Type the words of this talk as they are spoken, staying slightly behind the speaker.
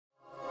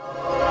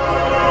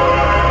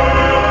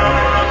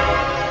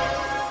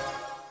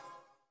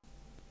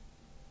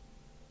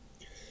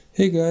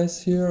Hey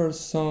guys, here are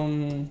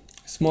some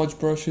smudge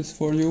brushes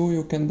for you.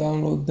 You can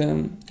download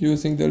them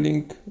using the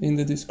link in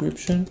the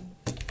description.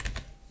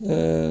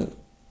 The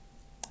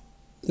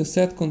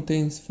set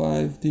contains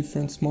 5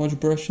 different smudge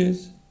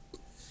brushes,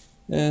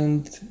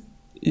 and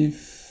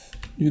if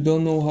you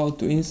don't know how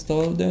to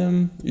install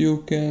them,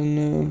 you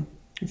can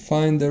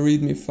find the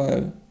readme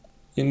file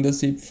in the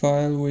zip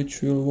file,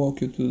 which will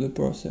walk you through the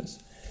process.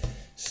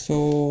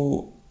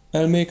 So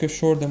I'll make a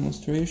short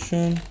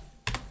demonstration.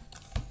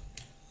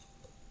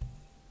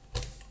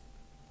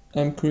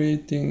 I'm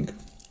creating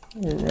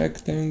a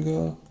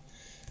rectangle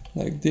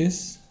like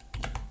this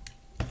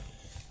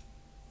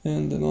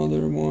and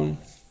another one.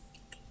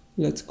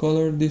 Let's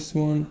color this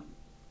one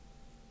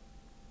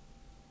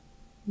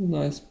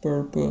nice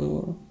purple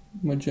or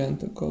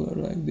magenta color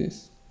like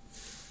this,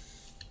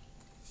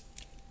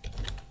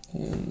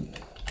 and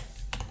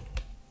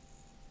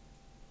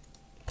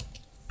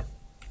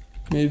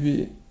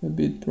maybe a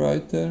bit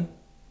brighter,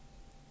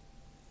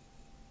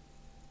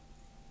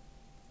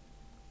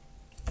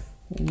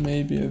 and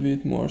maybe a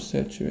bit more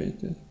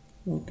saturated.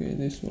 Okay,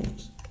 this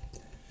works.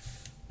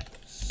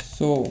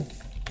 So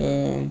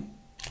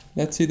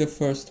let's see the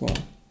first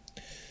one.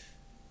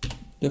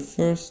 The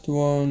first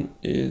one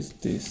is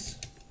this.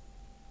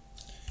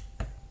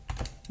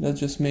 Let's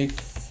just make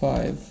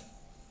 5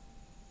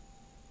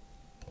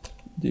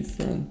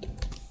 different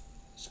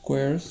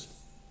squares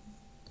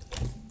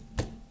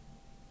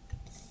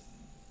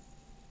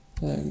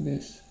like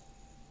this.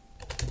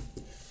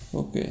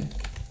 Okay,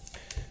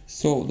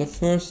 so the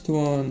first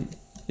one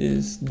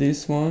is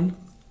this one.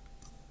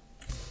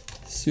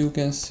 So you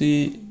can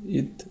see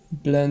it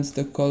blends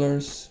the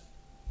colors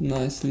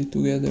nicely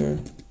together.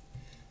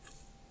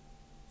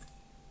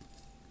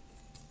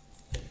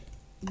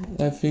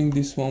 I think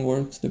this one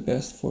works the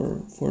best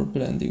for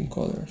blending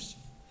colors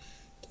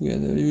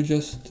together. You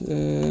just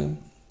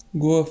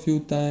go a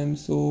few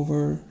times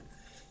over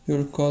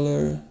your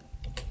color,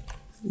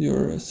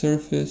 your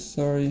surface,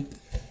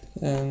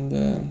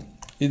 and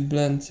it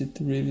blends it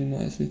really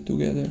nicely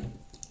together.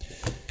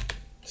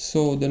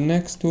 So the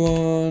next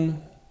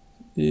one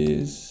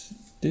is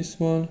this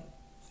one,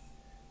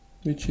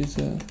 which is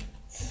a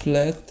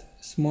flat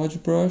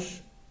smudge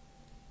brush.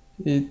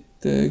 It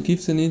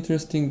gives an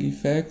interesting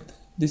effect.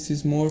 This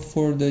is more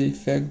for the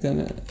effect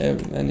than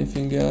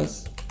anything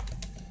else,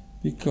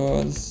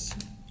 because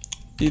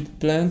it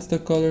blends the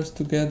colors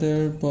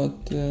together, but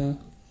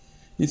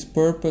its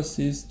purpose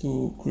is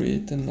to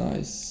create a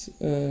nice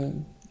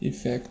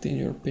effect in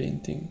your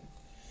painting.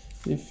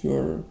 If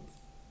you're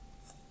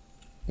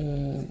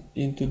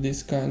into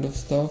this kind of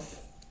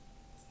stuff,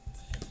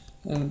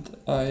 and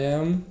I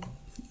am,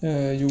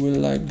 you will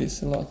like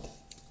this a lot.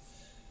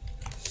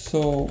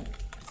 So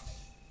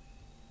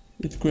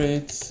it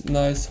creates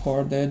nice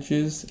hard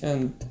edges,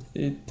 and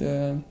it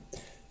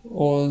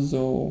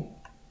also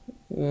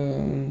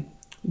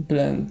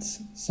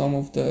blends some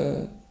of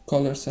the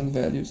colors and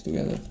values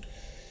together.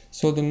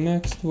 So the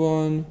next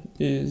one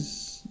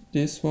is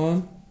this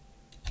one,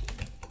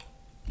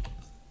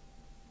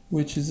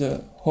 which is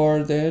a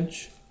hard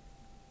edge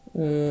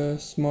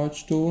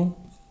smudge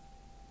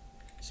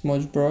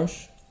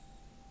brush.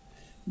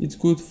 It's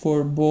good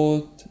for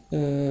both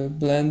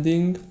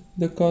blending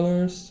the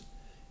colors,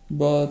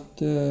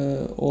 but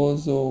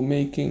also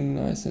making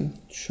nice and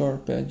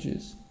sharp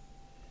edges.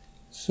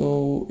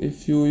 So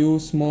if you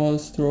use small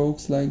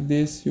strokes like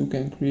this, you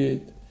can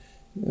create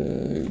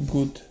a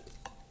good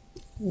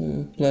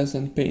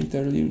pleasant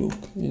painterly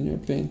look in your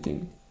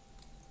painting.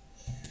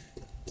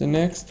 The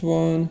next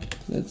one,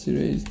 let's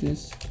erase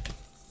this.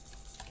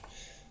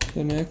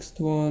 The next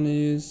one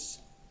is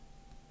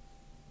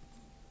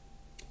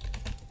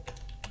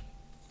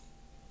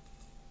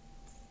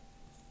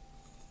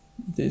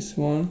this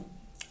one.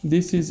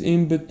 This is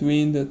in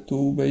between the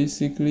two,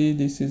 basically.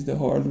 This is the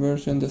hard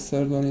version, the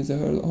third one is the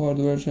hard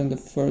version, the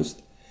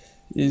first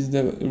is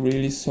the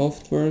really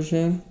soft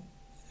version.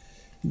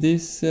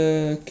 This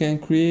can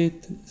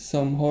create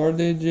some hard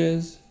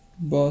edges,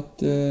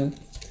 but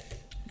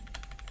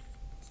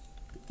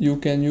you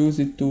can use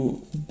it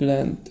to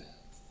blend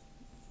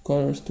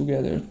colors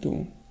together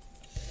too.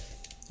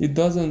 It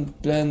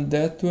doesn't blend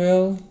that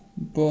well,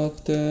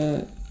 but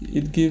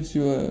it gives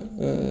you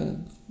a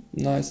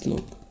nice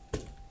look.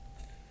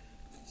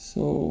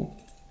 So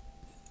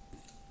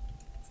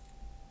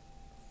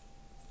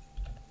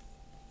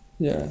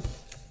yeah,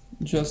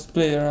 just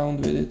play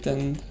around with it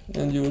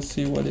and you will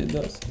see what it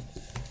does.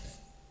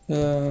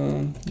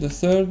 The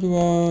third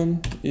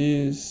one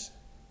is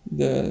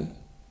the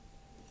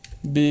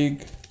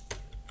big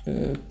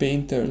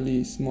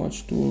painterly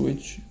smudge tool,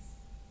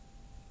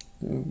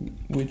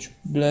 which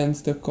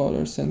blends the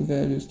colors and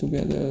values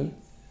together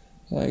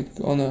like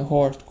on a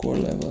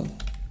hardcore level.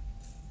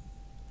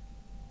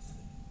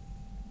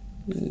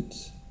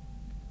 It's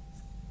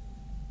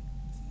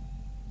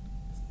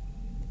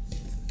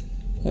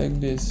like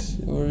this,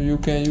 or you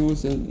can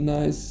use a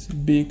nice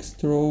big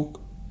stroke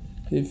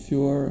if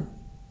you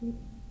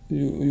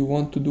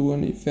want to do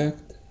an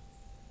effect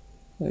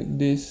like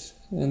this.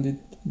 and it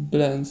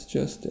blends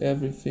just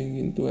everything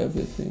into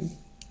everything.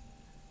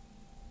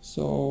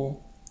 So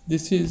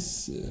this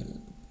is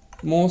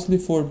mostly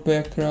for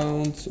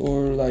backgrounds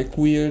or like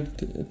weird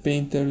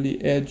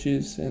painterly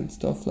edges and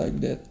stuff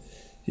like that.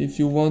 If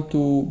you want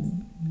to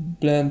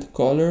blend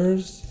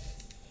colors,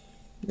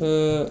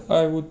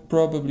 I would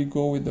probably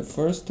go with the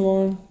first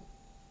one,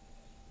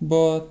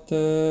 but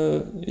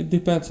it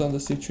depends on the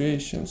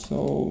situation,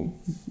 so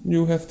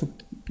you have to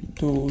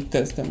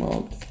test them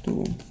out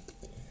to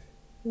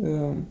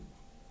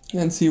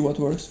and see what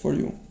works for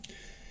you.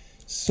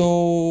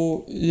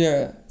 So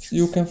yeah,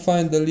 you can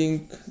find the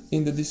link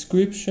in the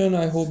description.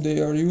 I hope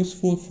they are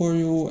useful for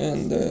you,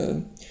 and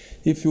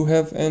if you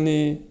have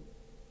any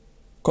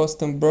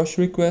custom brush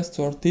requests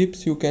or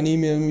tips, you can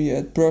email me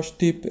at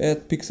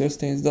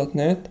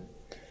brushtip@pixelstains.net.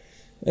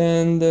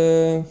 And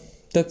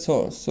that's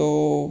all.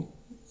 So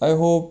I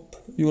hope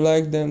you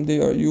like them, they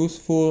are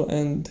useful,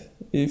 and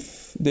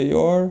if they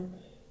are,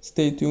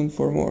 stay tuned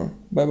for more.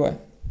 Bye bye.